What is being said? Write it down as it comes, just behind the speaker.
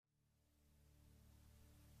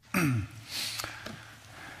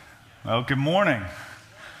Well, good morning.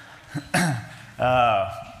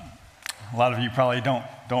 A lot of you probably don't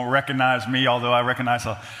recognize me, although I recognize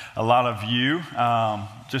a lot of you.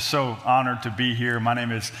 Just so honored to be here. My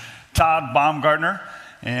name is Todd Baumgartner,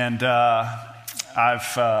 and like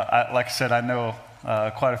I said, I know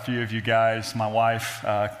quite a few of you guys. My wife,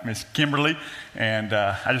 Miss Kimberly, and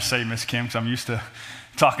I just say Miss Kim because I'm used to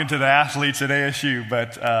talking to the athletes at ASU,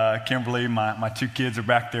 but Kimberly, my two kids are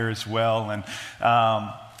back there as well, and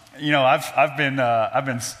I've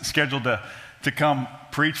been scheduled to come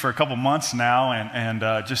preach for a couple months now,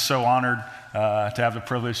 and just so honored to have the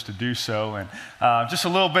privilege to do so. And just a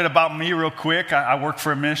little bit about me, real quick. I work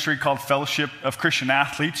for a ministry called Fellowship of Christian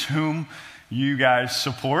Athletes, whom you guys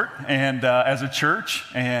support, and as a church,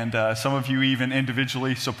 and some of you even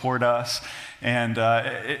individually support us. And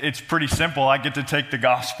it's pretty simple. I get to take the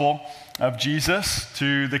gospel of Jesus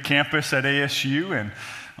to the campus at ASU and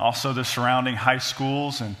also the surrounding high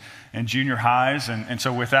schools and junior highs. And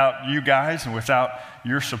so without you guys and without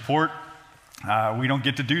your support, we don't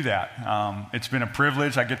get to do that. It's been a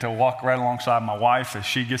privilege. I get to walk right alongside my wife as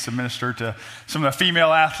she gets to minister to some of the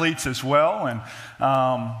female athletes as well.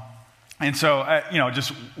 And so,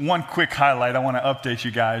 just one quick highlight I want to update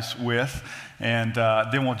you guys with, and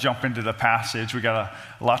then we'll jump into the passage. We got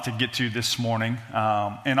a lot to get to this morning.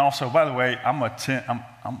 And also, by the way,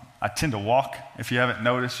 I tend to walk, if you haven't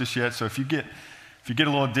noticed just yet. So if you get a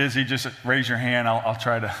little dizzy, just raise your hand. I'll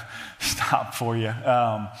try to stop for you.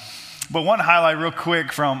 But one highlight real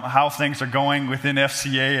quick from how things are going within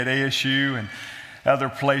FCA at ASU and other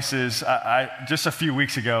places. Just a few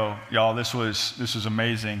weeks ago, y'all, this was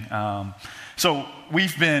amazing. So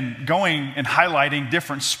we've been going and highlighting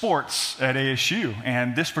different sports at ASU,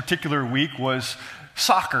 and this particular week was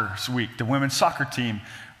soccer's week, the women's soccer team.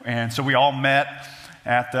 And so we all met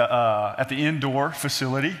at the indoor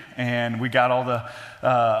facility, and we got all the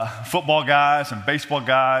football guys and baseball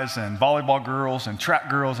guys and volleyball girls and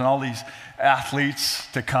track girls and all these athletes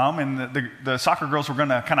to come, and the soccer girls were going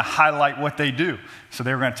to kind of highlight what they do. So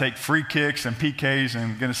they were going to take free kicks and PKs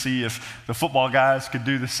and going to see if the football guys could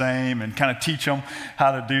do the same and kind of teach them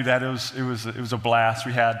how to do that. It was a blast.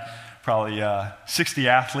 We had probably 60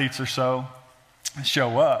 athletes or so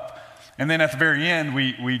show up, and then at the very end,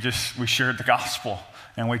 we shared the gospel,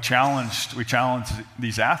 and we challenged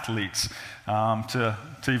these athletes to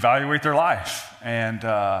evaluate their life. And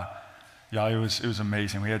y'all, it was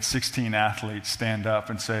amazing. We had 16 athletes stand up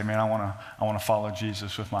and say, "Man, I want to follow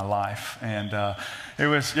Jesus with my life." And it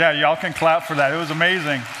was, y'all can clap for that. It was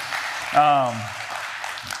amazing.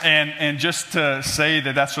 And just to say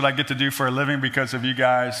that that's what I get to do for a living because of you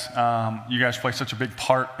guys. You guys play such a big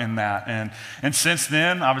part in that. And since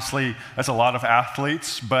then, obviously, that's a lot of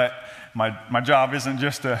athletes. But my job isn't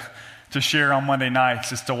just to share on Monday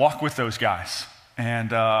nights. It's to walk with those guys.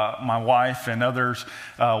 And my wife and others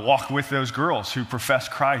walk with those girls who profess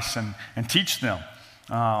Christ and teach them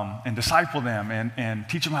and disciple them and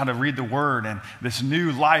teach them how to read the Word and this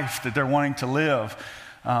new life that they're wanting to live.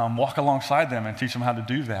 Walk alongside them and teach them how to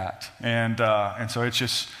do that. And so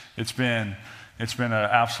it's been an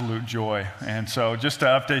absolute joy. And so just to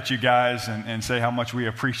update you guys and say how much we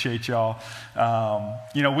appreciate y'all.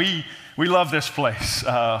 We love this place.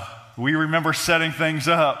 We remember setting things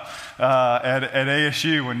up at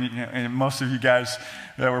ASU and most of you guys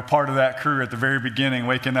that were part of that crew at the very beginning,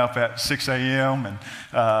 waking up at 6 a.m. and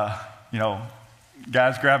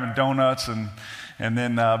guys grabbing donuts and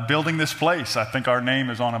then building this place. I think our name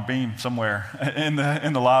is on a beam somewhere in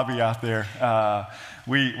the lobby out there.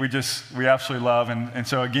 We absolutely love, and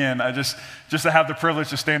so again, just to have the privilege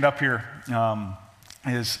to stand up here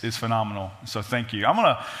is phenomenal. So thank you. I'm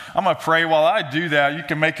gonna pray. While I do that, you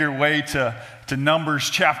can make your way to Numbers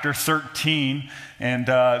chapter 13, and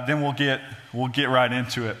then we'll get right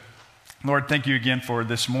into it. Lord, thank you again for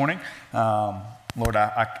this morning. Lord,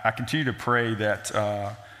 I continue to pray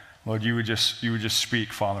that Lord, you would just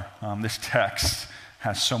speak, Father. This text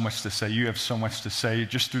has so much to say. You have so much to say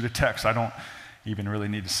just through the text. I don't even really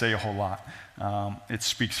need to say a whole lot. It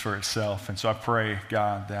speaks for itself. And so I pray,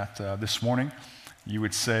 God, that this morning you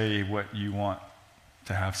would say what you want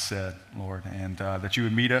to have said, Lord, and that you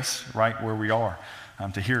would meet us right where we are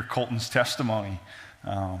to hear Colton's testimony.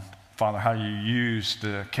 Father, how you use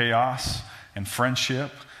the chaos and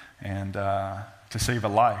friendship and to save a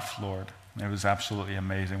life, Lord. It was absolutely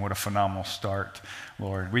amazing. What a phenomenal start,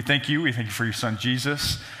 Lord. We thank you. We thank you for your son,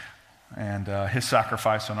 Jesus, and his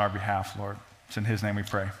sacrifice on our behalf, Lord. It's in his name we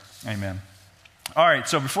pray. Amen. All right,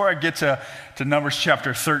 so before I get to Numbers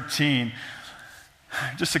chapter 13,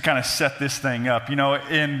 just to kind of set this thing up,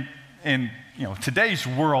 in in today's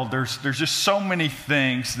world, there's just so many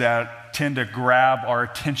things that tend to grab our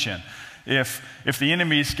attention. If the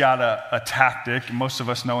enemy's got a tactic, most of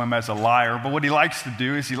us know him as a liar, but what he likes to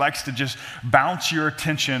do is he likes to just bounce your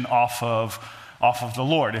attention off of the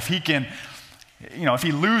Lord. If he can, if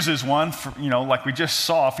he loses one, like we just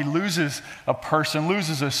saw, if he loses a person,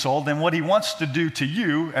 loses a soul, then what he wants to do to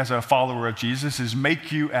you as a follower of Jesus is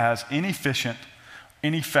make you as inefficient,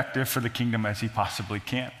 ineffective for the kingdom as he possibly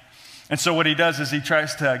can. And so what he does is he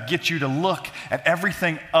tries to get you to look at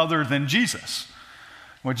everything other than Jesus.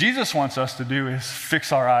 What Jesus wants us to do is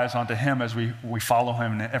fix our eyes onto him as we follow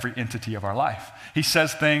him in every entity of our life. He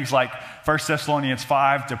says things like 1 Thessalonians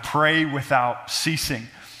 5, to pray without ceasing.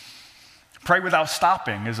 Pray without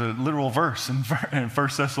stopping is a literal verse in 1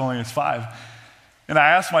 Thessalonians 5. And I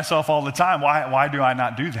ask myself all the time, why do I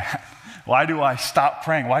not do that? Why do I stop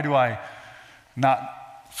praying? Why do I not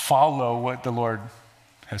follow what the Lord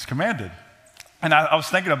has commanded? And I was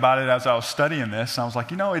thinking about it as I was studying this, and I was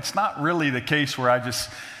like, it's not really the case where I just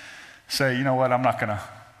say, you know what, I'm not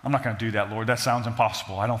gonna do that, Lord. That sounds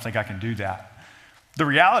impossible. I don't think I can do that. The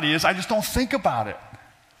reality is I just don't think about it.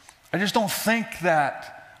 I just don't think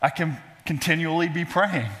that I can continually be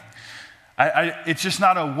praying. It's just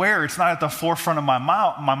not aware. It's not at the forefront of my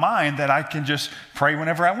mind that I can just pray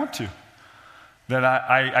whenever I want to. That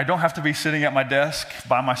I don't have to be sitting at my desk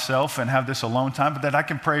by myself and have this alone time, but that I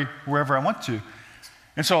can pray wherever I want to.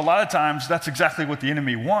 And so a lot of times that's exactly what the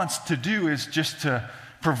enemy wants to do, is just to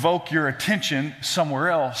provoke your attention somewhere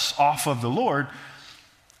else off of the Lord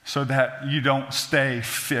so that you don't stay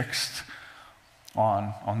fixed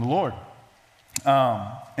on the Lord.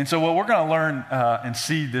 And so what we're going to learn and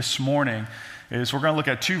see this morning is we're going to look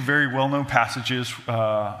at two very well-known passages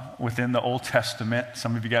within the Old Testament.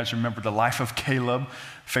 Some of you guys remember the life of Caleb,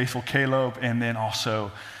 faithful Caleb, and then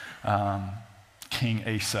also King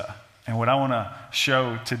Asa. And what I want to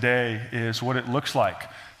show today is what it looks like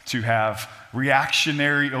to have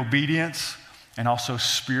reactionary obedience and also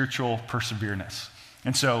spiritual perseverance.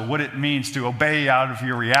 And so what it means to obey out of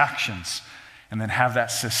your reactions and then have that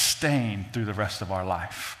sustained through the rest of our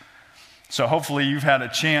life. So hopefully you've had a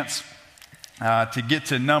chance to get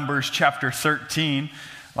to Numbers chapter 13.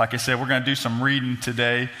 Like I said, we're going to do some reading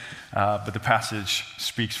today, but the passage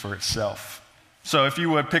speaks for itself. So if you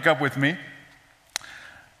would pick up with me,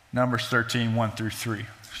 Numbers 13, 1 through 3.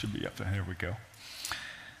 Should be up there. Here we go.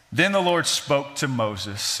 Then the Lord spoke to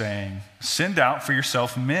Moses, saying, "Send out for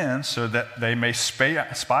yourself men so that they may spy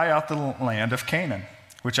out the land of Canaan,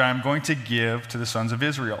 which I am going to give to the sons of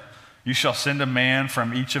Israel. You shall send a man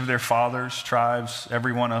from each of their fathers' tribes,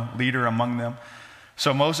 everyone a leader among them."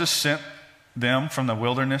 So Moses sent them from the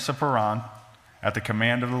wilderness of Paran at the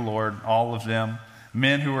command of the Lord, all of them,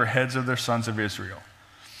 men who were heads of their sons of Israel.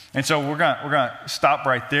 And so we're going to stop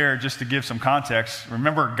right there just to give some context.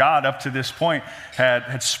 Remember, God up to this point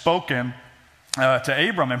had spoken to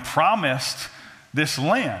Abram and promised this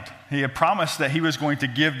land. He had promised that he was going to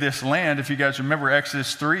give this land. If you guys remember,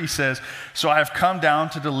 Exodus 3 says, "So I have come down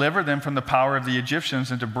to deliver them from the power of the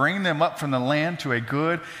Egyptians and to bring them up from the land to a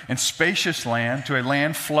good and spacious land, to a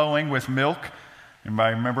land flowing with milk."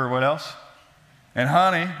 Anybody remember what else? "And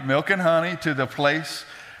honey, milk and honey, to the place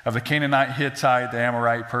of the Canaanite, Hittite, the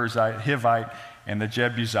Amorite, Perizzite, Hivite, and the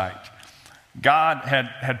Jebusite." God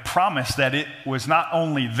had promised that it was not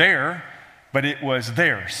only there, but it was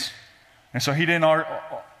theirs. And so he didn't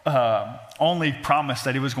only promise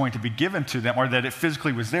that it was going to be given to them or that it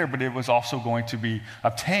physically was there, but it was also going to be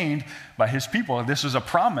obtained by his people. This was a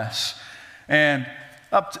promise. And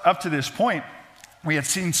up to this point, we had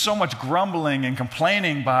seen so much grumbling and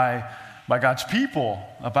complaining by God's people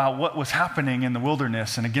about what was happening in the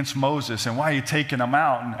wilderness and against Moses and why he had taken them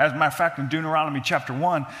out. And as a matter of fact, in Deuteronomy chapter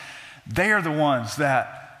 1, they are the ones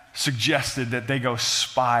that suggested that they go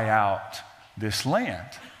spy out this land.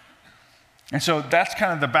 And so that's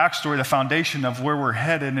kind of the backstory, the foundation of where we're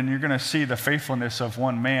headed, and you're going to see the faithfulness of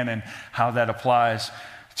one man and how that applies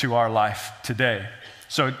to our life today.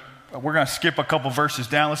 So we're going to skip a couple verses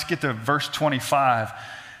down. Let's get to verse 25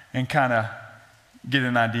 and kind of get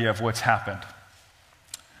an idea of what's happened.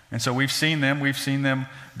 And so we've seen them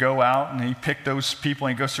go out, and he picked those people,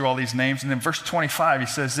 and he goes through all these names. And then verse 25, he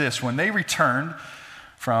says this: "When they returned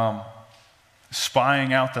from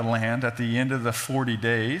spying out the land at the end of the 40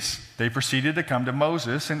 days, they proceeded to come to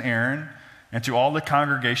Moses and Aaron and to all the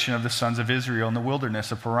congregation of the sons of Israel in the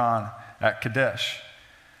wilderness of Paran at Kadesh.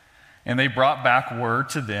 And they brought back word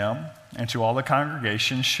to them and to all the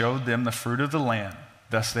congregation, showed them the fruit of the land.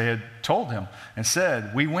 Thus they had told him and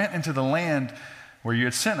said, 'We went into the land where you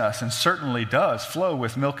had sent us, and certainly does flow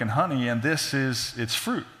with milk and honey, and this is its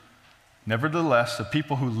fruit.' Nevertheless, the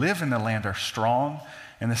people who live in the land are strong,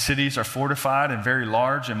 and the cities are fortified and very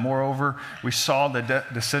large. And moreover, we saw the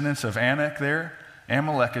descendants of Anak there.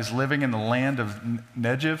 Amalek is living in the land of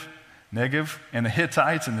Negev, and the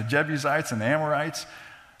Hittites and the Jebusites and the Amorites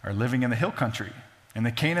are living in the hill country. And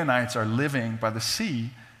the Canaanites are living by the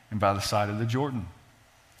sea and by the side of the Jordan.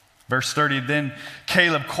 Verse 30, then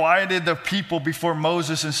Caleb quieted the people before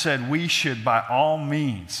Moses and said, we should by all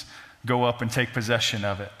means go up and take possession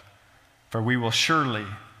of it, for we will surely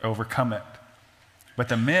overcome it. But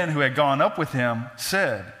the men who had gone up with him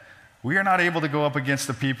said, we are not able to go up against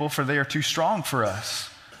the people, for they are too strong for us.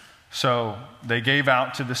 So they gave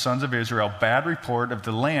out to the sons of Israel bad report of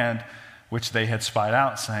the land which they had spied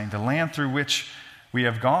out, saying, the land through which we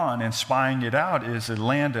have gone and spying it out is a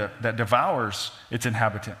land that devours its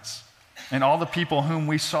inhabitants. And all the people whom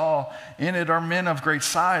we saw in it are men of great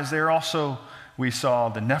size. There also we saw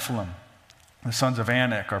the Nephilim. The sons of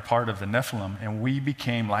Anak are part of the Nephilim, and we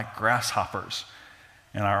became like grasshoppers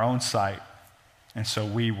in our own sight, and so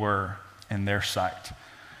we were in their sight.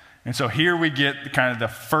 And so here we get kind of the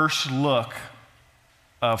first look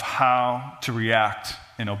of how to react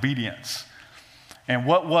in obedience. And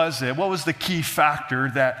what was it? What was the key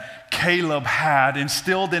factor that Caleb had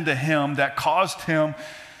instilled into him that caused him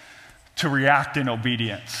to react in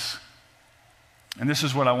obedience? And this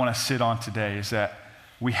is what I want to sit on today, is that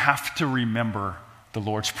we have to remember the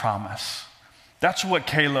Lord's promise. That's what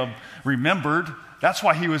Caleb remembered. That's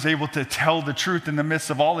why he was able to tell the truth in the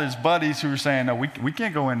midst of all his buddies who were saying, no, we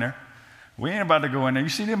can't go in there. We ain't about to go in there. You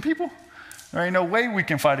see them people? There ain't no way we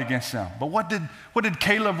can fight against them. But what did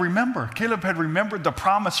Caleb remember? Caleb had remembered the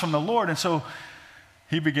promise from the Lord, and so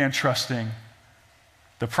he began trusting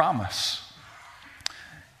the promise.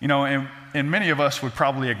 You know, and many of us would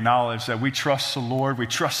probably acknowledge that we trust the Lord, we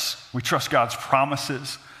trust God's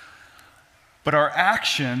promises, but our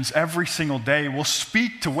actions every single day will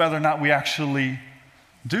speak to whether or not we actually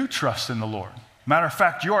do trust in the Lord. Matter of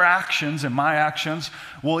fact, your actions and my actions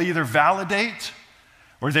will either validate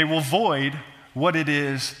or they will void what it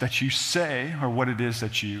is that you say or what it is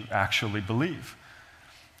that you actually believe.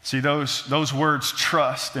 See, those words,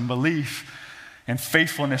 trust and belief and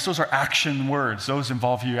faithfulness, those are action words. Those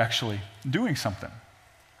involve you actually doing something.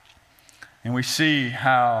 And we see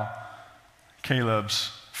how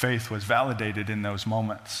Caleb's faith was validated in those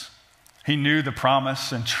moments. He knew the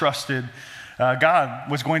promise and trusted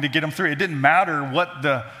God was going to get him through. It didn't matter what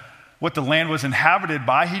the land was inhabited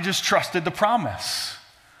by. He just trusted the promise.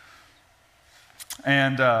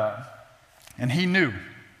 And he knew.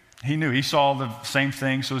 He saw the same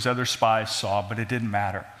things those other spies saw, but it didn't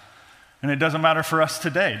matter. And it doesn't matter for us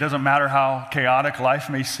today. It doesn't matter how chaotic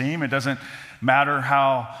life may seem. It doesn't matter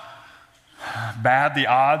how bad the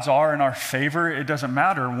odds are in our favor. It doesn't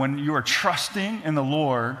matter. When you are trusting in the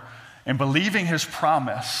Lord and believing his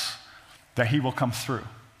promise that he will come through.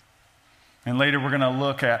 And later we're going to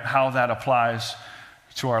look at how that applies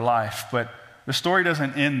to our life. But the story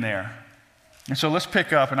doesn't end there. And so let's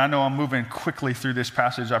pick up, and I know I'm moving quickly through this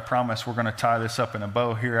passage. I promise we're going to tie this up in a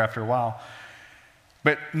bow here after a while.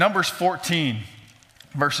 But Numbers 14,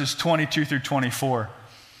 verses 22 through 24.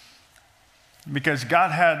 Because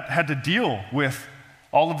God had to deal with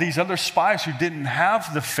all of these other spies who didn't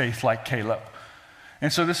have the faith like Caleb.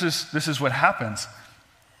 And so this is what happens.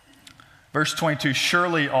 Verse 22,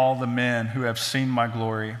 surely all the men who have seen my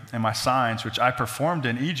glory and my signs, which I performed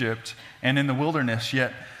in Egypt and in the wilderness,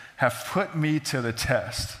 yet have put me to the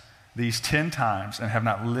test these 10 times and have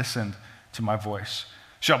not listened to my voice,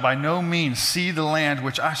 shall by no means see the land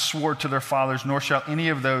which I swore to their fathers, nor shall any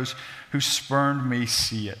of those who spurned me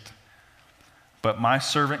see it. But my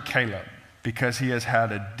servant Caleb, because he has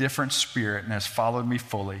had a different spirit and has followed me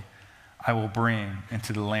fully, I will bring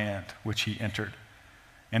into the land which he entered,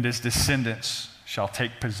 and his descendants shall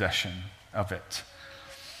take possession of it.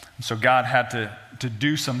 And so God had to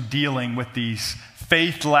do some dealing with these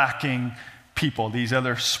faith-lacking people, these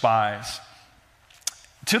other spies.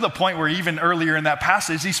 To the point where even earlier in that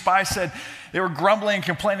passage, these spies said they were grumbling and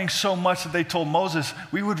complaining so much that they told Moses,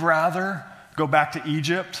 we would rather go back to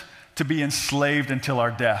Egypt to be enslaved until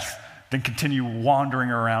our death than continue wandering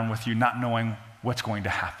around with you, not knowing what's going to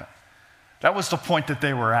happen. That was the point that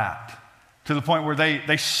they were at. To the point where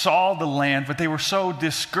they saw the land, but they were so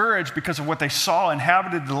discouraged because of what they saw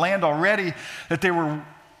inhabited the land already that they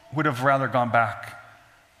would have rather gone back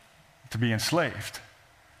to be enslaved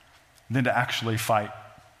than to actually fight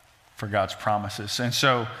for God's promises. And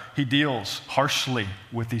so he deals harshly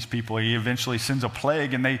with these people. He eventually sends a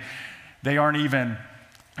plague, and they aren't even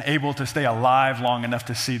able to stay alive long enough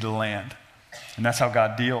to see the land. And that's how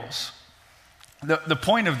God deals. The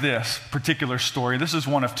point of this particular story, this is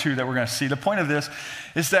one of two that we're going to see. The point of this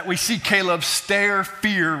is that we see Caleb stare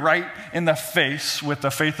fear right in the face with the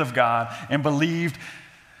faith of God and believed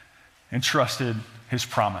and trusted his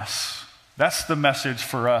promise. That's the message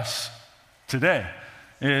for us today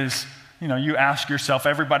is, you ask yourself,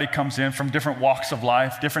 everybody comes in from different walks of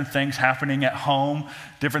life, different things happening at home,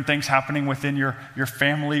 different things happening within your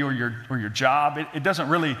family or your job. It doesn't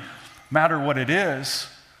really matter what it is.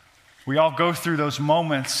 We all go through those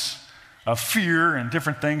moments of fear and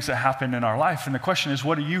different things that happen in our life. And the question is,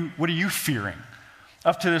 what are you fearing?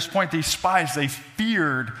 Up to this point, these spies, they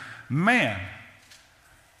feared man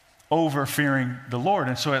over fearing the Lord.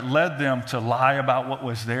 And so it led them to lie about what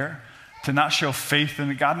was there, to not show faith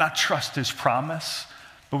in God, not trust his promise.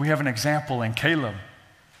 But we have an example in Caleb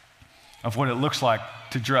of what it looks like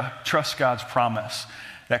to trust God's promise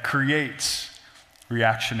that creates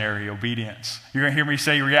reactionary obedience. You're going to hear me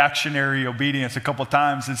say reactionary obedience a couple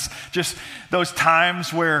times. It's just those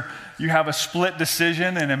times where you have a split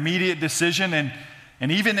decision, an immediate decision, and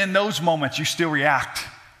even in those moments, you still react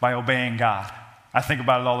by obeying God. I think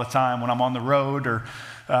about it all the time when I'm on the road or,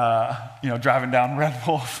 driving down Red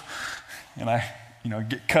Wolf and I,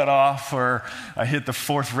 get cut off or I hit the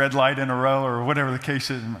 4th red light in a row or whatever the case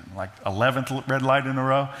is, like 11th red light in a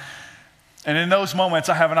row. And in those moments,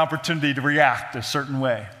 I have an opportunity to react a certain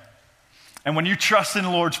way. And when you trust in the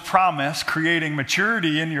Lord's promise, creating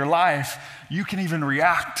maturity in your life, you can even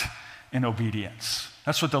react in obedience.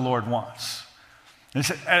 That's what the Lord wants. It's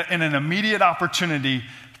in an immediate opportunity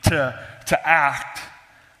to act,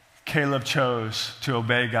 Caleb chose to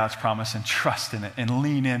obey God's promise and trust in it and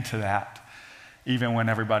lean into that, even when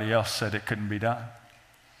everybody else said it couldn't be done.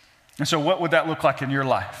 And so what would that look like in your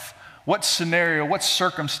life? What scenario, what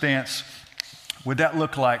circumstance would that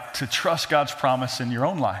look like to trust God's promise in your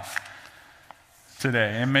own life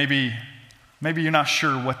today? And maybe you're not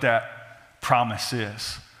sure what that promise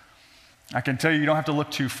is. I can tell you, you don't have to look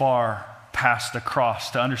too far past the cross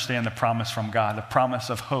to understand the promise from God, the promise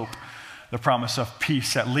of hope, the promise of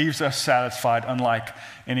peace that leaves us satisfied unlike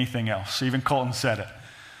anything else. Even Colton said it.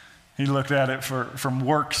 He looked at it from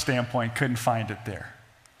work standpoint, couldn't find it there.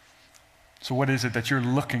 So what is it that you're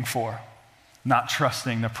looking for? Not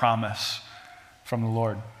trusting the promise from the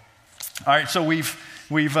Lord. All right, so we've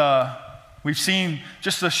seen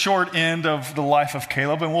just the short end of the life of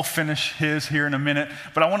Caleb, and we'll finish his here in a minute.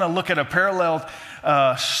 But I want to look at a parallel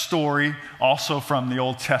story also from the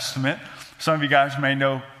Old Testament. Some of you guys may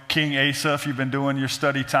know King Asa if you've been doing your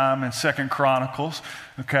study time in 2 Chronicles.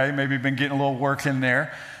 Okay, maybe you've been getting a little work in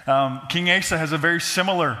there. King Asa has a very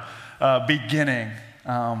similar beginning.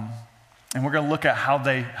 And we're going to look at how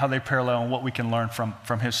they parallel and what we can learn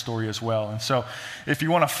from his story as well. And so if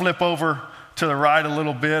you want to flip over to the right a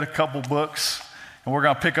little bit, a couple books, and we're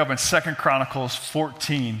going to pick up in 2 Chronicles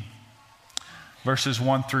 14, verses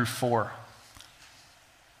 1 through 4.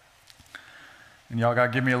 And y'all got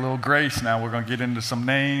to give me a little grace now. We're going to get into some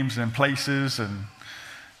names and places, and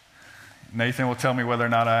Nathan will tell me whether or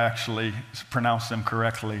not I actually pronounce them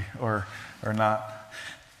correctly or not.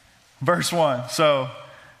 Verse 1, so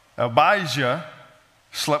Abijah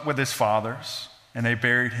slept with his fathers, and they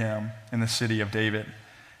buried him in the city of David.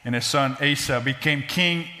 And his son Asa became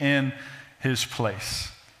king in his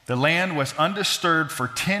place. The land was undisturbed for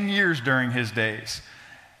 10 years during his days.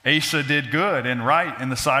 Asa did good and right in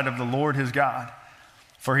the sight of the Lord his God,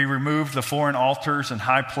 for he removed the foreign altars and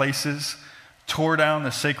high places, tore down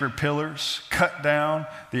the sacred pillars, cut down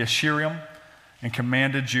the Asherim, and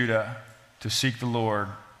commanded Judah to seek the Lord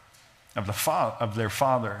of their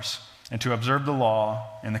fathers and to observe the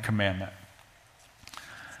law and the commandment.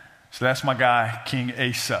 So that's my guy, King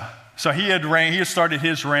Asa. So he had started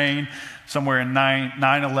his reign somewhere in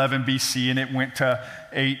 911 BC, and it went to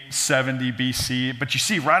 870 BC. But you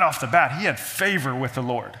see, right off the bat, he had favor with the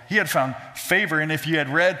Lord. He had found favor, and if you had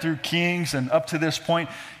read through Kings and up to this point,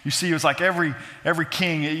 you see it was like every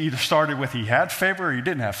king either started with he had favor or he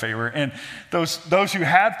didn't have favor. And those who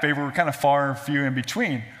had favor were kind of far and few in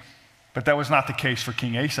between. But that was not the case for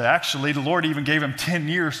King Asa. Actually, the Lord even gave him 10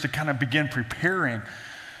 years to kind of begin preparing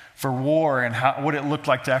for war and what it looked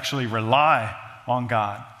like to actually rely on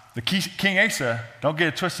God. King Asa, don't get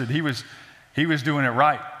it twisted, he was doing it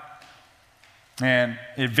right. And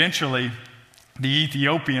eventually, the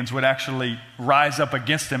Ethiopians would actually rise up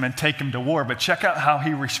against him and take him to war. But check out how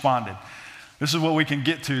he responded. This is what we can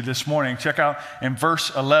get to this morning. Check out in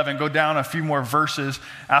verse 11. Go down a few more verses.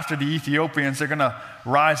 After the Ethiopians, they're going to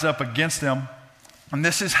rise up against them. And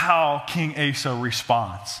this is how King Asa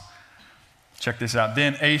responds. Check this out.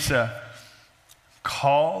 Then Asa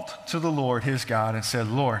called to the Lord his God and said,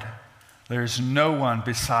 Lord, there is no one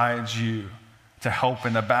besides you to help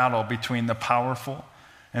in the battle between the powerful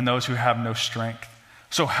and those who have no strength.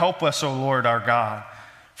 So help us, O Lord our God,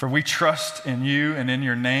 for we trust in you and in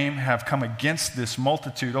your name have come against this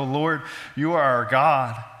multitude. O Lord, you are our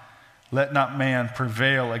God. Let not man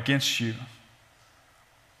prevail against you.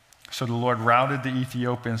 So the Lord routed the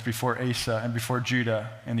Ethiopians before Asa and before Judah,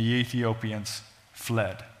 and the Ethiopians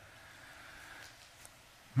fled.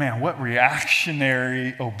 Man, what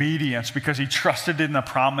reactionary obedience, because he trusted in the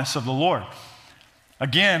promise of the Lord.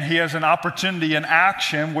 Again, he has an opportunity in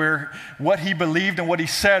action where what he believed and what he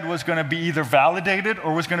said was going to be either validated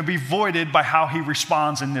or was going to be voided by how he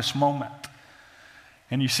responds in this moment.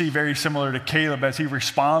 And you see very similar to Caleb as he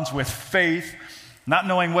responds with faith, not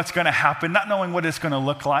knowing what's going to happen, not knowing what it's going to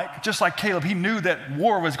look like. Just like Caleb, he knew that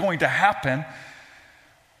war was going to happen,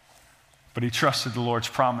 but he trusted the Lord's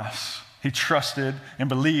promise. He trusted and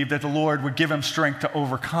believed that the Lord would give him strength to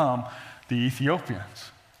overcome the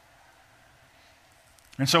Ethiopians.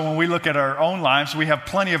 And so when we look at our own lives, we have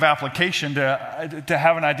plenty of application to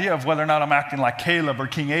have an idea of whether or not I'm acting like Caleb or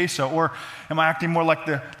King Asa, or am I acting more like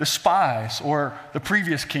the spies or the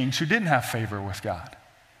previous kings who didn't have favor with God.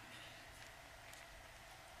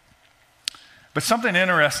 But something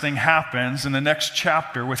interesting happens in the next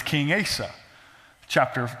chapter with King Asa,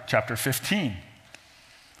 chapter 15.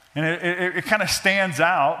 And it kind of stands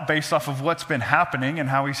out based off of what's been happening and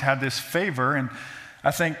how he's had this favor. And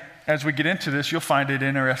I think as we get into this, you'll find it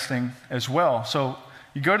interesting as well. So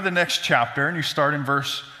you go to the next chapter and you start in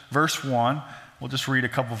verse 1. We'll just read a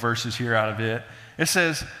couple verses here out of it. It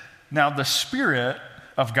says, "Now the Spirit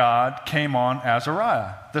of God came on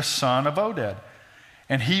Azariah, the son of Oded.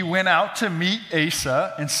 And he went out to meet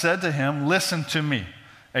Asa and said to him, 'Listen to me,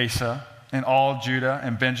 Asa, and all Judah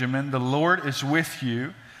and Benjamin. The Lord is with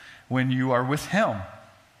you when you are with him.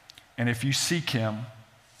 And if you seek him,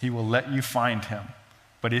 he will let you find him.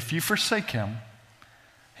 But if you forsake him,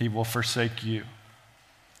 he will forsake you.'"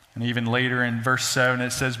 And even later in verse 7,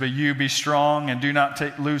 it says, "But you be strong and do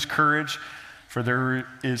not lose courage, for there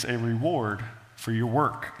is a reward for your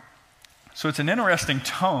work." So it's an interesting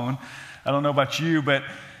tone. I don't know about you, but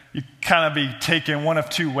you kind of be taken one of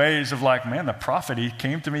two ways of like, man, the prophet, he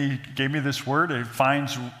came to me, he gave me this word. It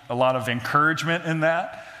finds a lot of encouragement in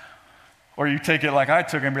that. Or you take it like I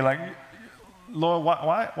took it and be like, Lord,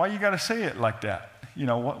 why you got to say it like that? You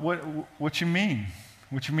know, what you mean?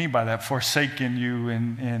 What you mean by that? Forsaking you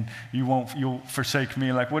and you'll forsake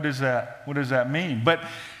me. Like, what does that mean? But,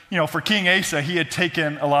 you know, for King Asa, he had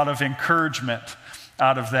taken a lot of encouragement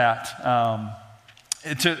out of that.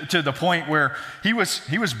 To the point where he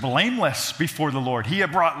was blameless before the Lord. He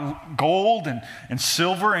had brought gold and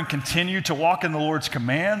silver and continued to walk in the Lord's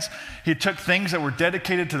commands. He took things that were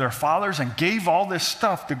dedicated to their fathers and gave all this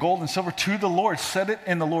stuff, the gold and silver, to the Lord, set it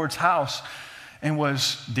in the Lord's house, and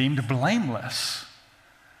was deemed blameless.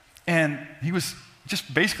 And he was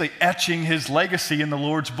just basically etching his legacy in the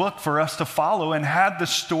Lord's book for us to follow. And had the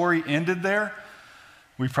story ended there,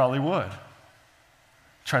 we probably would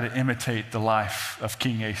try to imitate the life of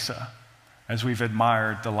King Asa as we've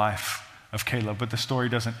admired the life of Caleb. But the story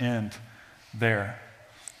doesn't end there.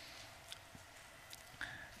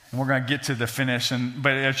 And we're going to get to the finish.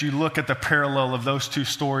 But as you look at the parallel of those two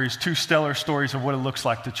stories, two stellar stories of what it looks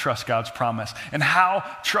like to trust God's promise and how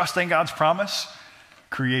trusting God's promise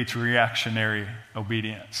creates reactionary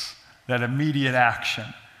obedience, that immediate action.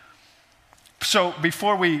 So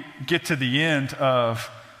before we get to the end of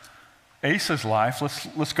Asa's life,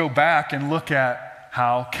 let's go back and look at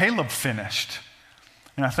how Caleb finished.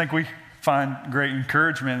 And I think we find great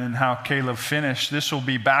encouragement in how Caleb finished. This will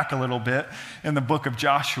be back a little bit in the book of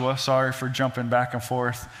Joshua. Sorry for jumping back and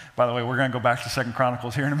forth. By the way, we're going to go back to 2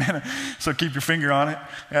 Chronicles here in a minute, so keep your finger on it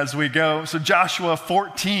as we go. So Joshua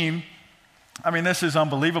 14, I mean, this is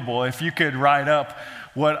unbelievable. If you could write up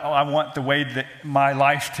what I want the way that my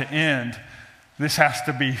life to end, this has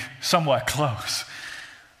to be somewhat close.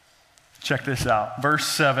 Check this out. Verse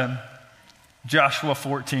 7, Joshua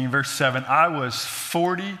 14, verse 7. "I was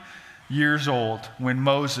 40 years old when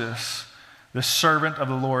Moses, the servant of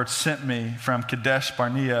the Lord, sent me from Kadesh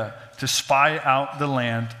Barnea to spy out the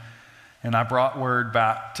land, and I brought word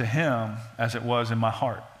back to him as it was in my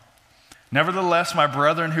heart. Nevertheless, my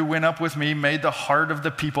brethren who went up with me made the heart of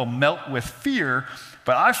the people melt with fear,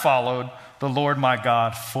 but I followed the Lord my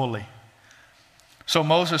God fully. So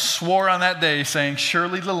Moses swore on that day, saying,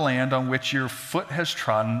 'Surely the land on which your foot has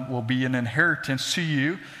trodden will be an inheritance to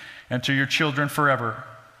you and to your children forever,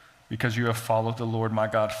 because you have followed the Lord my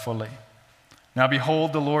God fully. Now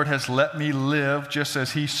behold, the Lord has let me live just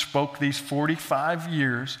as he spoke these 45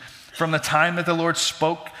 years from the time that the Lord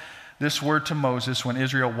spoke this word to Moses when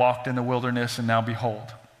Israel walked in the wilderness, and now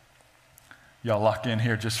behold, Y'all lock in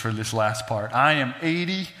here just for this last part. I am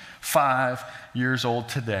 85 years old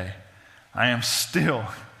today. I am still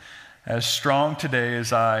as strong today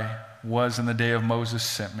as I was in the day of Moses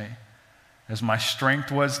sent me. As my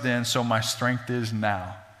strength was then, so my strength is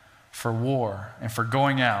now, for war and for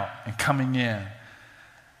going out and coming in.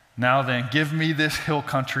 Now then, give me this hill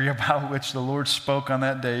country about which the Lord spoke on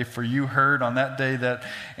that day, for you heard on that day that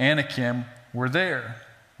Anakim were there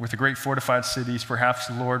with the great fortified cities. Perhaps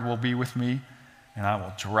the Lord will be with me, and I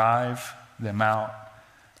will drive them out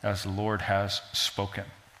as the Lord has spoken.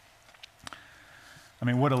 I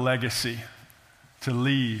mean, what a legacy to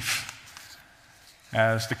leave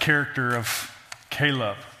as the character of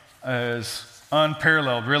Caleb, as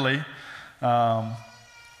unparalleled, really.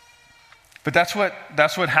 But that's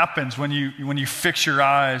what happens when you fix your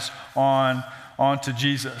eyes onto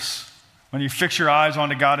Jesus. When you fix your eyes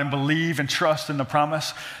onto God and believe and trust in the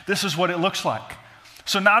promise, this is what it looks like.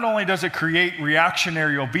 So not only does it create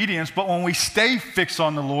reactionary obedience, but when we stay fixed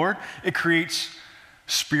on the Lord, it creates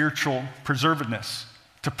spiritual preservedness,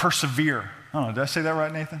 to persevere. I don't know, did I say that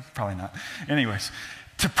right, Nathan? Probably not. Anyways,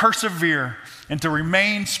 to persevere and to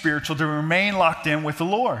remain spiritual, to remain locked in with the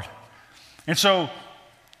Lord. And so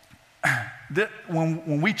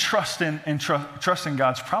when we trust in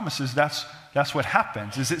God's promises, that's what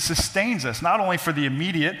happens, is it sustains us, not only for the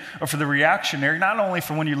immediate or for the reactionary, not only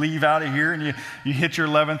for when you leave out of here and you hit your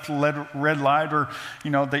 11th red light, or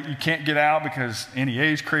that you can't get out because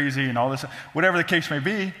NEA is crazy and all this, whatever the case may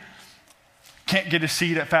be, can't get a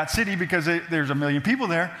seat at Fat City because there's a million people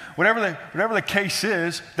there. Whatever the case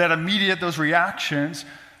is, that immediate, those reactions,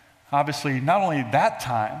 obviously not only that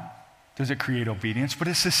time does it create obedience, but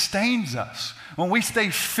it sustains us. When we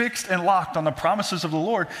stay fixed and locked on the promises of the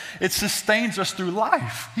Lord, it sustains us through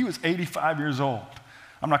life. He was 85 years old.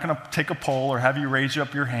 I'm not going to take a poll or have you raise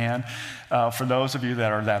up your hand for those of you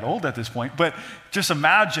that are that old at this point, but just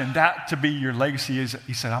imagine that to be your legacy. Is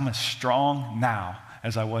he said, I'm as strong now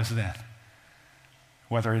as I was then.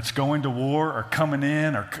 Whether it's going to war or coming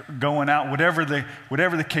in or going out, whatever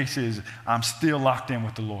the case is, I'm still locked in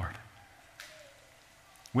with the Lord.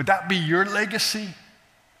 Would that be your legacy?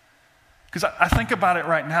 Because I think about it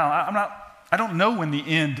right now. I don't know when the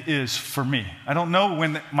end is for me. I don't know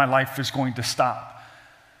when my life is going to stop.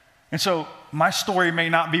 And so my story may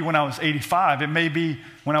not be when I was 85. It may be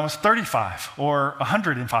when I was 35 or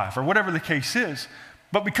 105 or whatever the case is.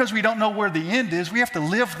 But because we don't know where the end is, we have to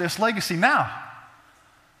live this legacy now.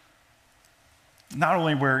 Not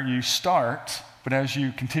only where you start, but as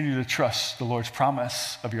you continue to trust the Lord's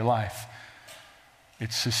promise of your life,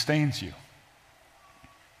 it sustains you.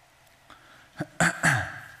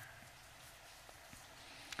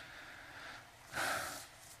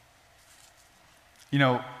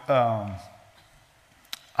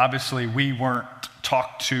 Obviously we weren't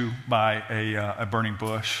talked to by a burning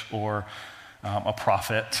bush or a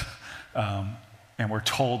prophet, and we're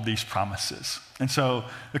told these promises. And so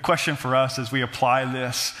the question for us as we apply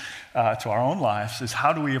this to our own lives is,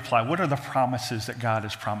 how do we apply? What are the promises that God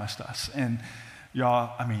has promised us? And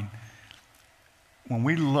y'all, when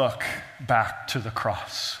we look back to the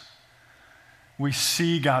cross, we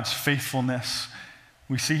see God's faithfulness.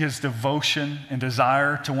 We see his devotion and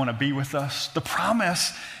desire to want to be with us. The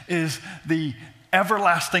promise is the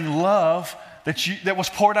everlasting love that was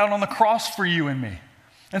poured out on the cross for you and me.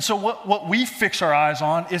 And so what we fix our eyes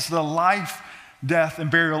on is the life, death,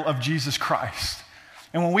 and burial of Jesus Christ.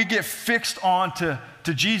 And when we get fixed on to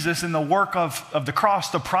Jesus and the work of the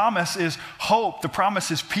cross, the promise is hope, the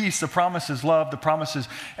promise is peace, the promise is love, the promise is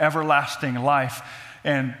everlasting life.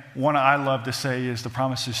 And one I love to say is the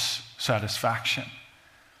promise is satisfaction.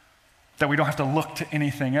 That we don't have to look to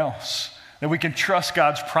anything else. That we can trust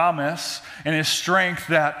God's promise and his strength,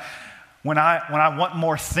 that when I want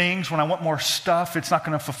more things, when I want more stuff, it's not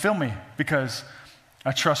going to fulfill me because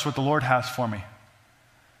I trust what the Lord has for me.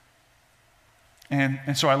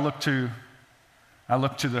 And so I look to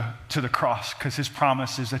the cross, because his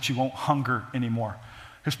promise is that you won't hunger anymore.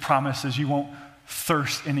 His promise is you won't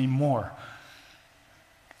thirst anymore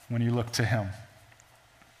when you look to him.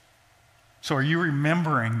 So are you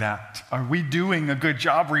remembering that? Are we doing a good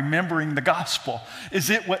job remembering the gospel? Is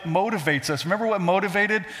it what motivates us? Remember what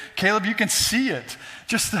motivated Caleb? You can see it.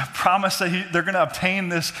 Just the promise that they're going to obtain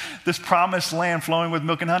this promised land flowing with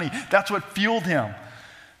milk and honey. That's what fueled him.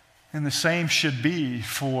 And the same should be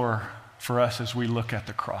for us as we look at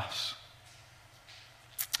the cross.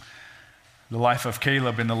 The life of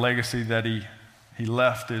Caleb and the legacy that he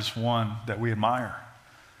left is one that we admire.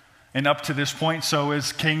 And up to this point, so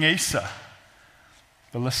is King Asa.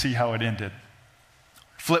 But let's see how it ended.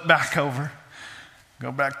 Flip back over.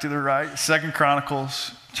 Go back to the right. 2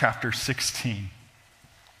 Chronicles chapter 16.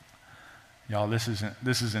 Y'all, this is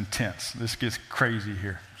intense. This gets crazy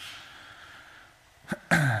here.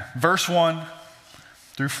 Verse 1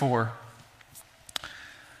 through 4.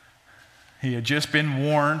 He had just been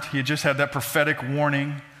warned. He had just had that prophetic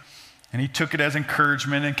warning. And he took it as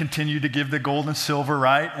encouragement and continued to give the gold and silver,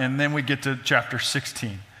 right? And then we get to chapter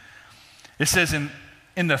 16. It says, in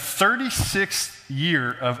the 36th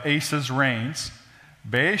year of Asa's reigns,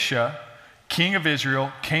 Baasha, king of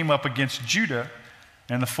Israel, came up against Judah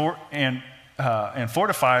and fortified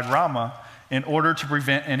Ramah in order to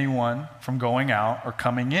prevent anyone from going out or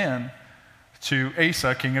coming in to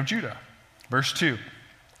Asa, king of Judah. Verse 2.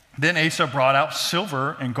 Then Asa brought out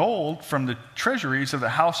silver and gold from the treasuries of the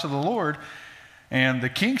house of the Lord and the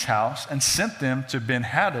king's house and sent them to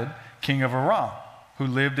Ben-Hadad, king of Aram, who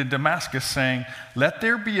lived in Damascus, saying, "Let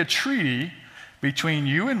there be a treaty between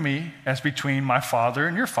you and me as between my father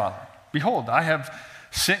and your father. Behold, I have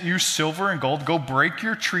sent you silver and gold. Go break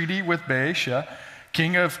your treaty with Baasha,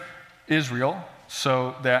 king of Israel,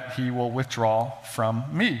 so that he will withdraw from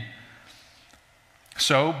me."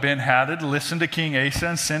 So Ben-Hadad listened to King Asa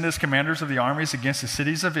and sent his commanders of the armies against the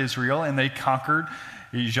cities of Israel, and they conquered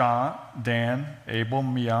Ijah, Dan, Abel,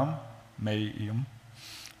 Maim,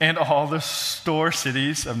 and all the store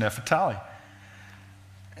cities of Naphtali.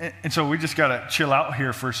 And so we just got to chill out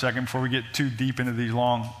here for a second before we get too deep into these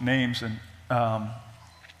long names and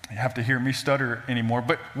you have to hear me stutter anymore.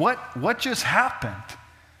 But what just happened?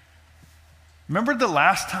 Remember the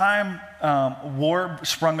last time war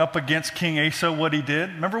sprung up against King Asa, what he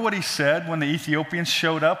did? Remember what he said when the Ethiopians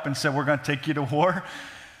showed up and said, "We're going to take you to war"?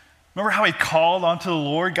 Remember how he called onto the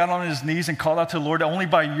Lord, got on his knees and called out to the Lord, "Only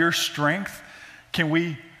by your strength can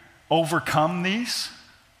we overcome these"?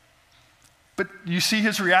 But you see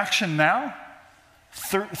his reaction now?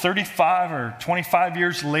 35 or 25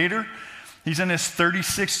 years later, he's in his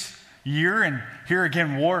 36th year, and here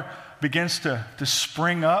again, war begins to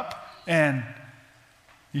spring up, and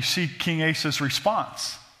you see King Asa's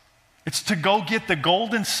response. It's to go get the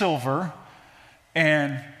gold and silver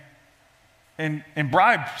and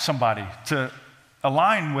bribe somebody to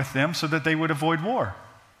align with them so that they would avoid war.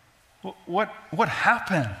 What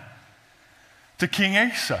happened to King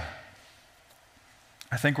Asa?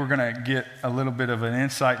 I think we're going to get a little bit of an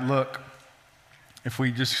inside look if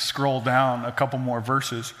we just scroll down a couple more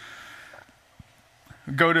verses.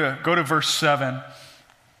 Go to verse 7.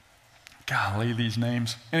 Golly, these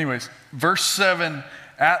names. Anyways, verse 7,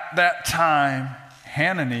 at that time,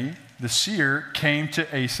 Hanani, the seer, came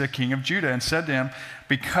to Asa, king of Judah, and said to him,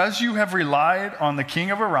 "Because you have relied on the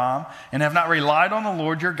king of Aram and have not relied on the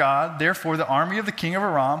Lord your God, therefore the army of the king of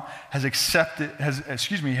Aram has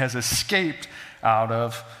escaped out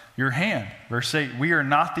of your hand." Verse 8, "We are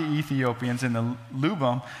not the Ethiopians in the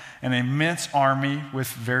Lubim, an immense army with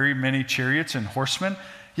very many chariots and horsemen,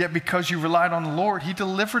 yet because you relied on the Lord, he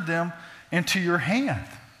delivered them into your hand."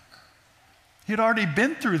 He had already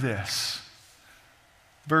been through this.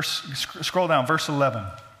 Scroll down, verse 11.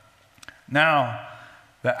 Now,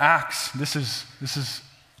 the axe, this is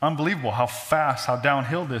unbelievable how fast, how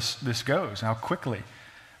downhill this goes, how quickly.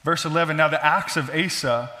 Verse 11, "Now the acts of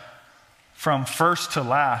Asa from first to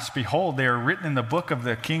last, behold, they are written in the book of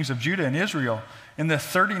the kings of Judah and Israel. In the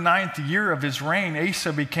 39th year of his reign,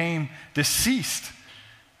 Asa became diseased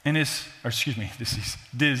in his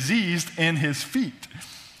feet.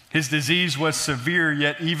 His disease was severe,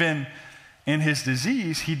 yet even in his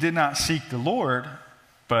disease, he did not seek the Lord,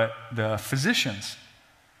 but the physicians.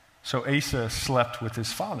 So Asa slept with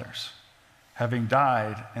his fathers, having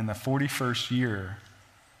died in the 41st year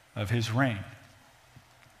of his reign."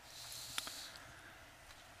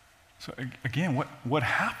 So again, what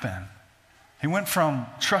happened? He went from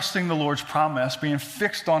trusting the Lord's promise, being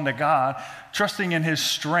fixed onto God, trusting in his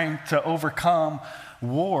strength to overcome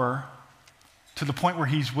war, to the point where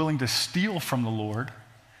he's willing to steal from the Lord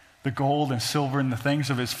the gold and silver and the things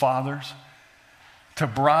of his fathers, to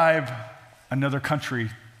bribe another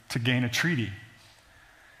country to gain a treaty.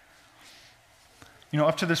 You know,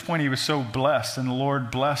 up to this point, he was so blessed, and the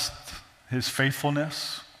Lord blessed his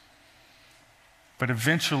faithfulness. But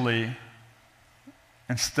eventually,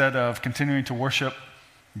 instead of continuing to worship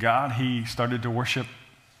God, he started to worship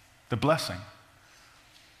the blessing.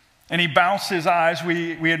 And he bounced his eyes.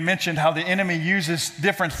 We had mentioned how the enemy uses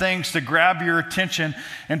different things to grab your attention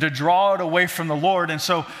and to draw it away from the Lord. And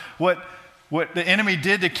so what the enemy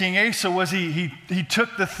did to King Asa was he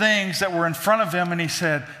took the things that were in front of him and he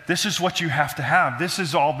said, "This is what you have to have. This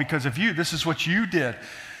is all because of you. This is what you did."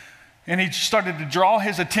 And he started to draw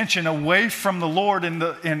his attention away from the Lord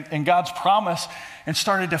and God's promise and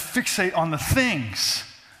started to fixate on the things,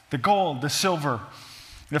 the gold, the silver,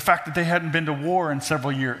 the fact that they hadn't been to war in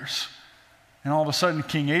several years. And all of a sudden,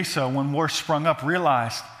 King Asa, when war sprung up,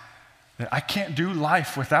 realized that I can't do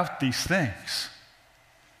life without these things.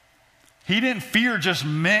 He didn't fear just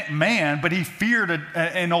man, but he feared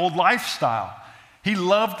an old lifestyle. He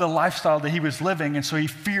loved the lifestyle that he was living, and so he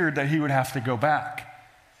feared that he would have to go back.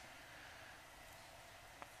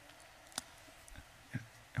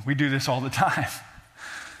 We do this all the time.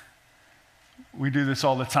 We do this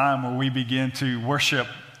all the time where we begin to worship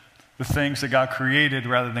the things that God created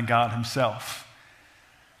rather than God himself.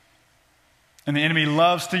 And the enemy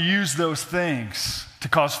loves to use those things to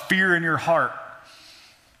cause fear in your heart.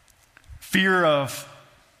 Fear of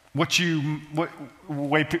what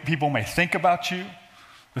way people may think about you,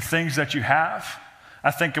 the things that you have. I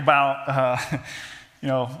think about,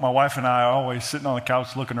 my wife and I are always sitting on the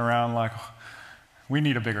couch looking around like, we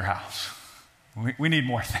need a bigger house. We need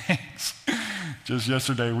more things. Just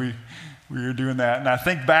yesterday, we were doing that. And I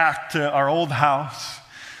think back to our old house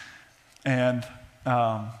and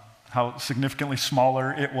how significantly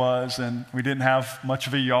smaller it was, and we didn't have much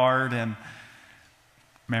of a yard, and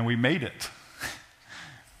man, we made it.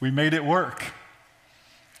 We made it work.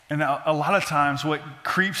 And a lot of times what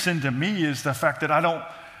creeps into me is the fact that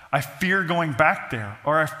I fear going back there,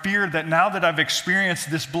 or I fear that now that I've experienced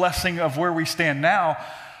this blessing of where we stand now,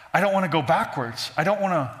 I don't want to go backwards. I don't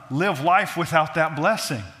want to live life without that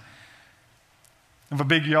blessing. I have a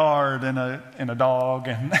big yard and a dog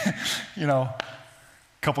and, a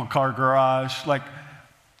couple car garage.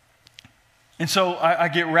 And so I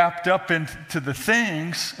get wrapped up into the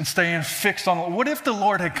things and staying fixed on, what if the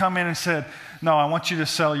Lord had come in and said, no, I want you to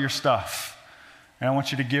sell your stuff and I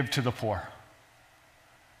want you to give to the poor.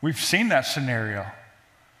 We've seen that scenario.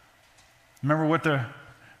 Remember what the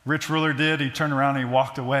rich ruler did? He turned around and he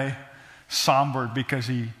walked away, sombered because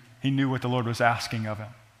he knew what the Lord was asking of him.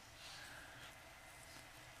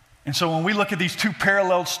 And so when we look at these two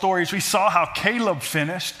parallel stories, we saw how Caleb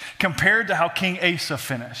finished compared to how King Asa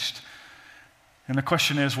finished. And the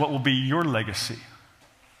question is, what will be your legacy?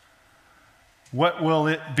 What will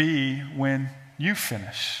it be when you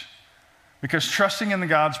finish? Because trusting in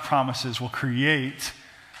God's promises will create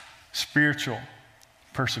spiritual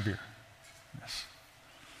perseverance.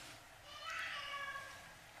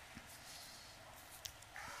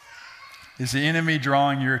 Is the enemy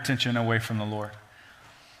drawing your attention away from the Lord?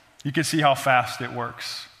 You can see how fast it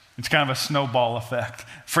works. It's kind of a snowball effect.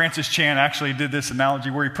 Francis Chan actually did this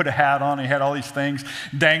analogy where he put a hat on, he had all these things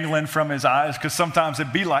dangling from his eyes, because sometimes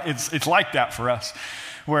it's like that for us,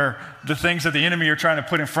 where the things that the enemy are trying to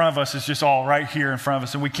put in front of us is just all right here in front of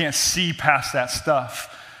us, and we can't see past that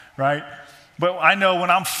stuff, right? But I know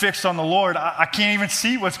when I'm fixed on the Lord, I can't even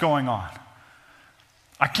see what's going on.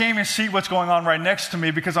 I can't even see what's going on right next to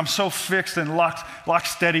me because I'm so fixed and locked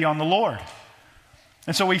steady on the Lord.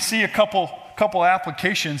 And so we see a couple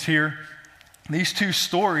applications here, these two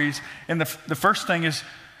stories, and the first thing is,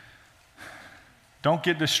 don't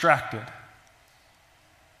get distracted.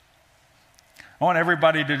 I want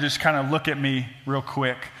everybody to just kind of look at me real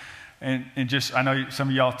quick, and just, I know some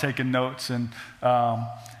of y'all taking notes,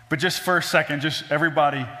 but just for a second, just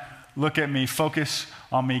everybody look at me, focus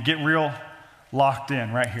on me, get real locked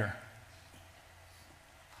in right here.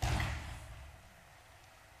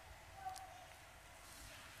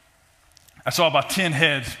 I saw about 10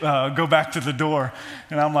 heads go back to the door,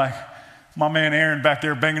 and I'm like, my man Aaron back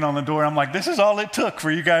there banging on the door. I'm like, this is all it took for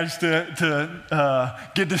you guys to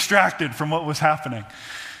get distracted from what was happening.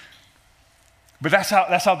 But that's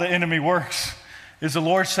how the enemy works, is the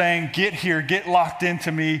Lord saying, get here, get locked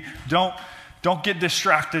into me, don't get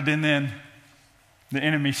distracted, and then the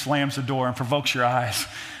enemy slams the door and provokes your eyes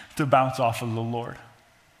to bounce off of the Lord.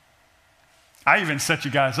 I even set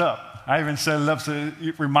you guys up. I even set it up so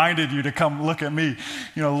it reminded you to come look at me.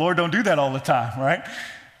 Lord don't do that all the time, right?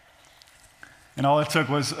 And all it took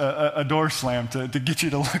was a door slam to get you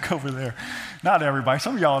to look over there. Not everybody.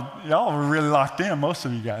 Some of y'all were really locked in, most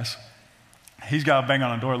of you guys. He's got to bang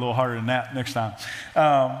on the door a little harder than that next time.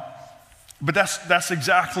 But that's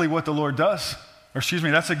exactly what the Lord does. Or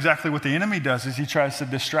that's exactly what the enemy does, is he tries to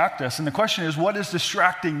distract us. And the question is, what is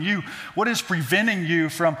distracting you? What is preventing you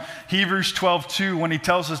from Hebrews 12:2 when he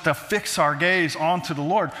tells us to fix our gaze onto the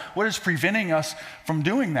Lord? What is preventing us from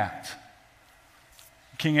doing that?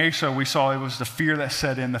 King Asa, we saw it was the fear that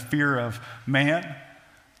set in, the fear of man,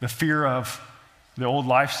 the fear of the old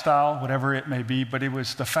lifestyle, whatever it may be, but it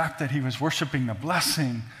was the fact that he was worshiping the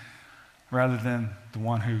blessing rather than the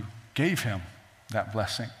one who gave him that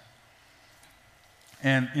blessing.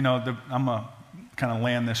 And, I'm going to kind of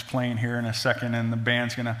land this plane here in a second, and the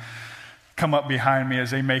band's going to come up behind me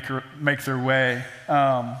as they make their way.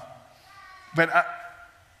 But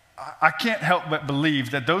I can't help but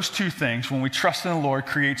believe that those two things, when we trust in the Lord,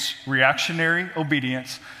 creates reactionary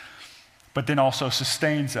obedience, but then also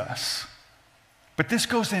sustains us. But this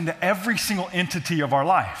goes into every single entity of our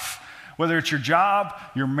life. Whether it's your job,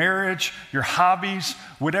 your marriage, your hobbies,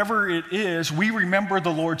 whatever it is, we remember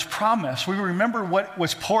the Lord's promise. We remember what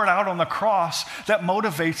was poured out on the cross that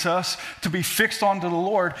motivates us to be fixed onto the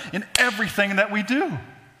Lord in everything that we do.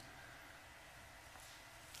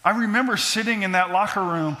 I remember sitting in that locker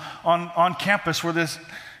room on campus where this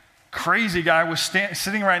crazy guy was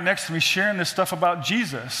sitting right next to me sharing this stuff about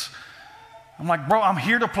Jesus. I'm like, bro, I'm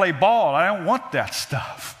here to play ball. I don't want that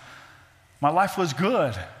stuff. My life was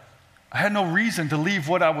good. I had no reason to leave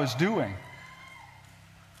what I was doing.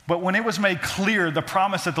 But when it was made clear, the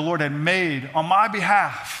promise that the Lord had made on my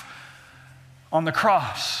behalf on the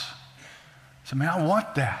cross, I said, man, I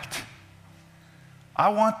want that. I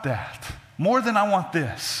want that more than I want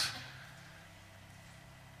this.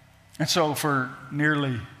 And so for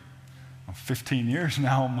nearly 15 years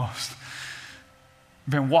now almost,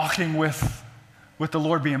 I've been walking with the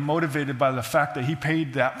Lord, being motivated by the fact that he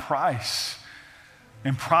paid that price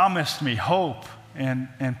and promised me hope and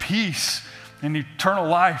peace and eternal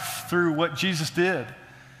life through what Jesus did.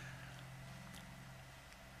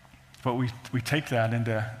 But we take that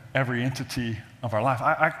into every entity of our life.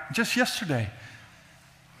 I just yesterday,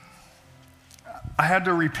 I had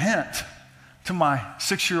to repent to my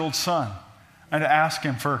 6-year-old son. I had to ask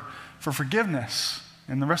him for forgiveness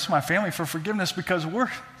and the rest of my family for forgiveness because we're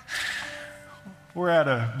at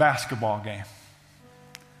a basketball game.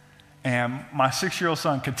 And my 6-year-old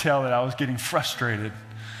son could tell that I was getting frustrated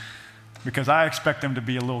because I expect him to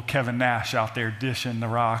be a little Kevin Nash out there dishing the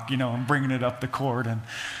rock, and bringing it up the court and,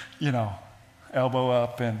 elbow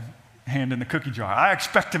up and hand in the cookie jar. I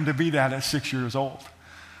expect him to be that at 6 years old.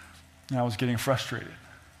 And I was getting frustrated.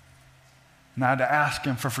 And I had to ask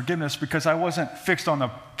him for forgiveness because I wasn't fixed on the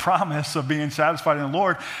promise of being satisfied in the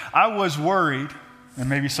Lord. I was worried, and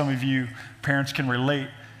maybe some of you parents can relate.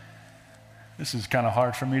 This is kind of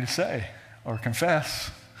hard for me to say or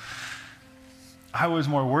confess. I was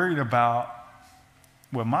more worried about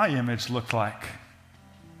what my image looked like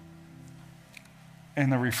in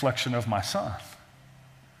the reflection of my son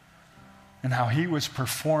and how he was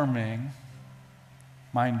performing,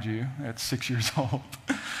 mind you, at 6 years old,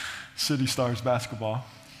 City Stars basketball,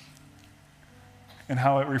 and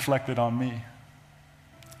how it reflected on me.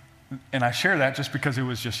 And I share that just because it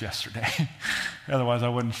was just yesterday. Otherwise, I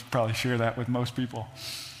wouldn't probably share that with most people.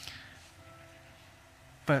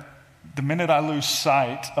 But the minute I lose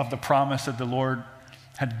sight of the promise that the Lord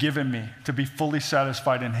had given me to be fully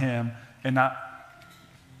satisfied in him and not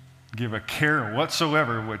give a care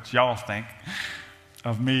whatsoever what y'all think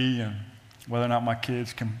of me and whether or not my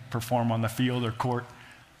kids can perform on the field or court,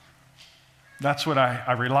 that's what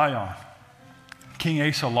I rely on. King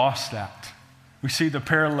Asa lost that. We see the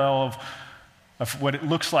parallel of what it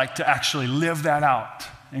looks like to actually live that out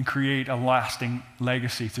and create a lasting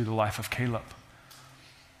legacy through the life of Caleb.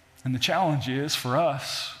 And the challenge is for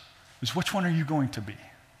us is which one are you going to be?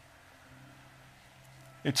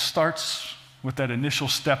 It starts with that initial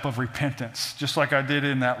step of repentance, just like I did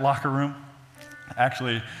in that locker room.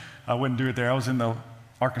 Actually, I wouldn't do it there. I was in the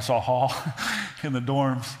Arkansas Hall in the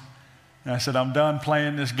dorms. And I said, I'm done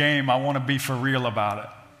playing this game. I want to be for real about it.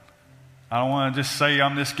 I don't want to just say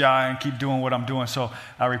I'm this guy and keep doing what I'm doing. So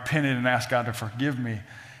I repented and asked God to forgive me.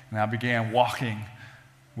 And I began walking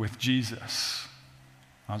with Jesus.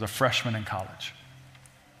 I was a freshman in college.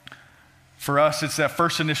 For us, it's that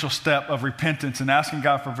first initial step of repentance and asking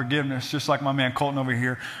God for forgiveness, just like my man Colton over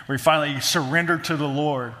here, where he finally surrendered to the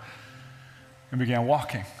Lord and began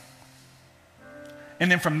walking. And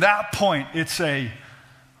then from that point, it's an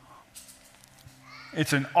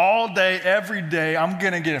all day, every day, I'm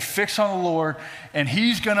going to get a fix on the Lord, and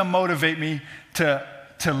he's going to motivate me to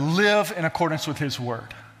live in accordance with his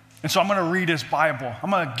word. And so I'm going to read his Bible.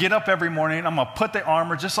 I'm going to get up every morning. I'm going to put the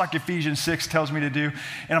armor, just like Ephesians 6 tells me to do,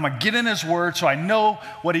 and I'm going to get in his word so I know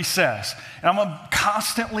what he says. And I'm going to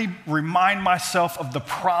constantly remind myself of the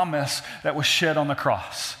promise that was shed on the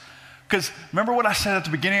cross. Because remember what I said at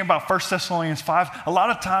the beginning about 1 Thessalonians 5? A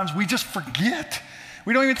lot of times we just forget.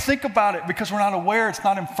 We don't even think about it because we're not aware. It's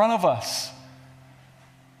not in front of us.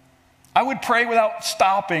 I would pray without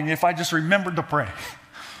stopping if I just remembered to pray.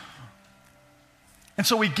 And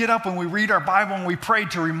so we get up and we read our Bible and we pray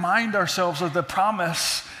to remind ourselves of the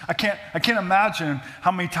promise. I can't imagine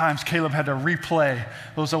how many times Caleb had to replay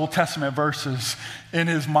those Old Testament verses in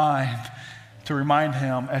his mind to remind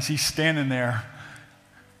him as he's standing there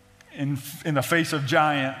in the face of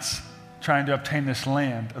giants trying to obtain this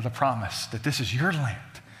land of the promise, that this is your land.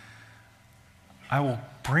 I will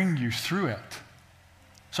bring you through it.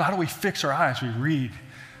 So how do we fix our eyes? We read,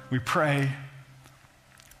 we pray.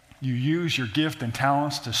 You use your gift and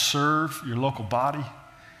talents to serve your local body.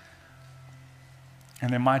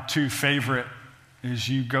 And then my two favorite is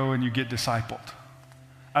you go and you get discipled.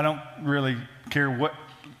 I don't really care what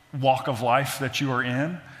walk of life that you are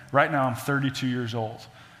in. Right now I'm 32 years old.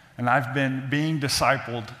 And I've been being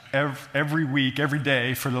discipled every week, every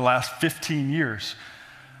day for the last 15 years.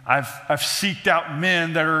 I've seeked out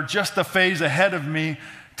men that are just a phase ahead of me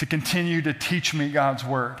to continue to teach me God's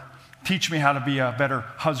word. Teach me how to be a better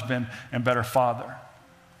husband and better father.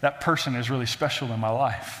 That person is really special in my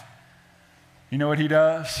life. You know what he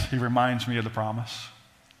does? He reminds me of the promise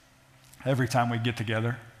every time we get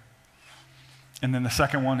together. And then the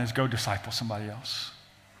second one is go disciple somebody else.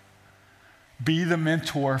 Be the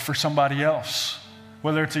mentor for somebody else.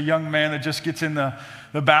 Whether it's a young man that just gets in the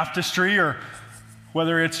baptistry, or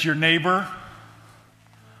whether it's your neighbor,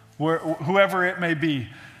 whoever it may be,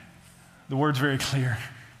 the word's very clear.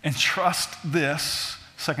 Entrust this,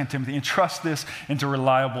 2 Timothy, entrust this into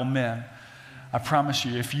reliable men. I promise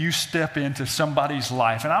you, if you step into somebody's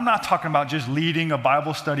life, and I'm not talking about just leading a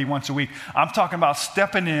Bible study once a week, I'm talking about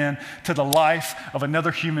stepping in to the life of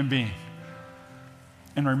another human being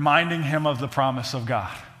and reminding him of the promise of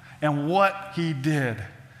God and what he did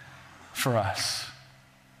for us.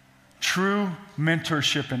 True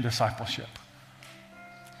mentorship and discipleship.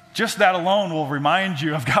 Just that alone will remind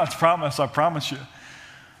you of God's promise, I promise you.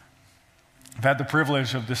 I've had the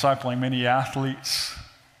privilege of discipling many athletes,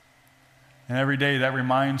 and every day that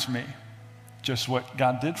reminds me just what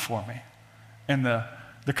God did for me and the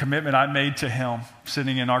commitment I made to him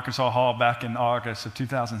sitting in Arkansas Hall back in August of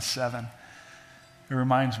 2007. It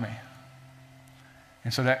reminds me.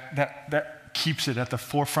 And so that keeps it at the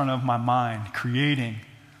forefront of my mind, creating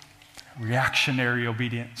reactionary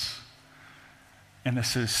obedience and a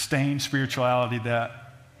sustained spirituality that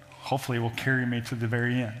hopefully will carry me to the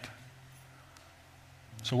very end.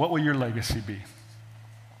 So what will your legacy be?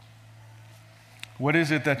 What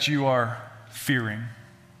is it that you are fearing?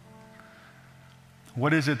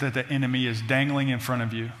 What is it that the enemy is dangling in front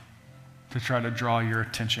of you to try to draw your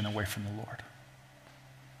attention away from the Lord?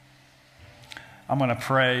 I'm going to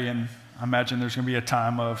pray, and I imagine there's going to be a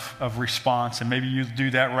time of response, and maybe you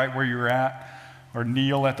do that right where you're at, or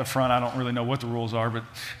kneel at the front. I don't really know what the rules are, but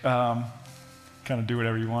kind of do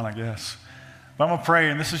whatever you want, I guess. But I'm going to pray,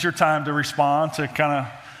 and this is your time to respond, to kind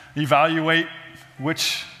of evaluate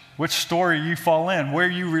which story you fall in, where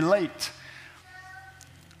you relate,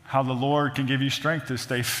 how the Lord can give you strength to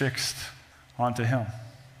stay fixed onto him.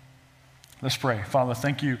 Let's pray. Father,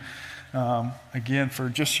 thank you again for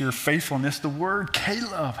just your faithfulness. The word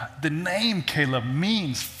Caleb, the name Caleb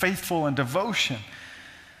means faithful and devotion.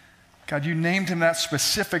 God, you named him that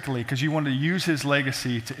specifically because you wanted to use his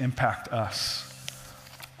legacy to impact us.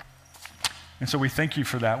 And so we thank you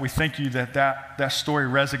for that. We thank you that story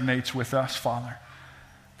resonates with us, Father.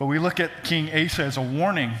 But we look at King Asa as a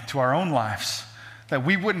warning to our own lives, that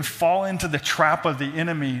we wouldn't fall into the trap of the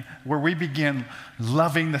enemy where we begin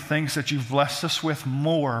loving the things that you've blessed us with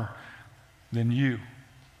more than you.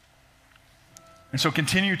 And so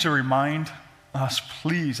continue to remind us,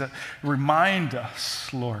 please, remind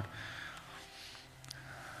us, Lord,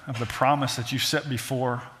 of the promise that you set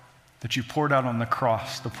before, that you poured out on the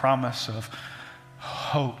cross, the promise of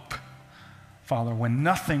hope, Father, when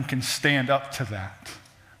nothing can stand up to that.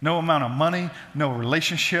 No amount of money, no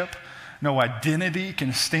relationship, no identity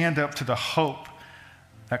can stand up to the hope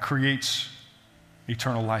that creates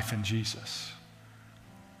eternal life in Jesus.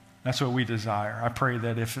 That's what we desire. I pray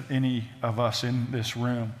that if any of us in this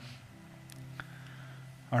room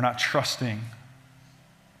are not trusting,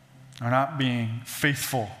 are not being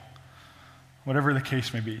faithful, whatever the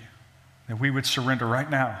case may be, that we would surrender right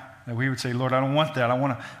now, that we would say, Lord, I don't want that. I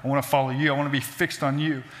want to follow you. I want to be fixed on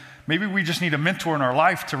you. Maybe we just need a mentor in our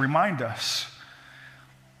life to remind us.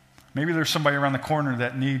 Maybe there's somebody around the corner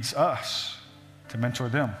that needs us to mentor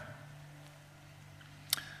them.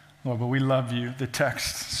 Lord, but we love you. The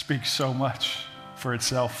text speaks so much for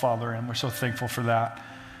itself, Father, and we're so thankful for that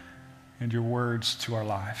and your words to our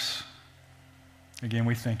lives. Again,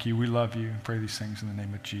 we thank you. We love you and pray these things in the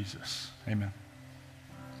name of Jesus. Amen.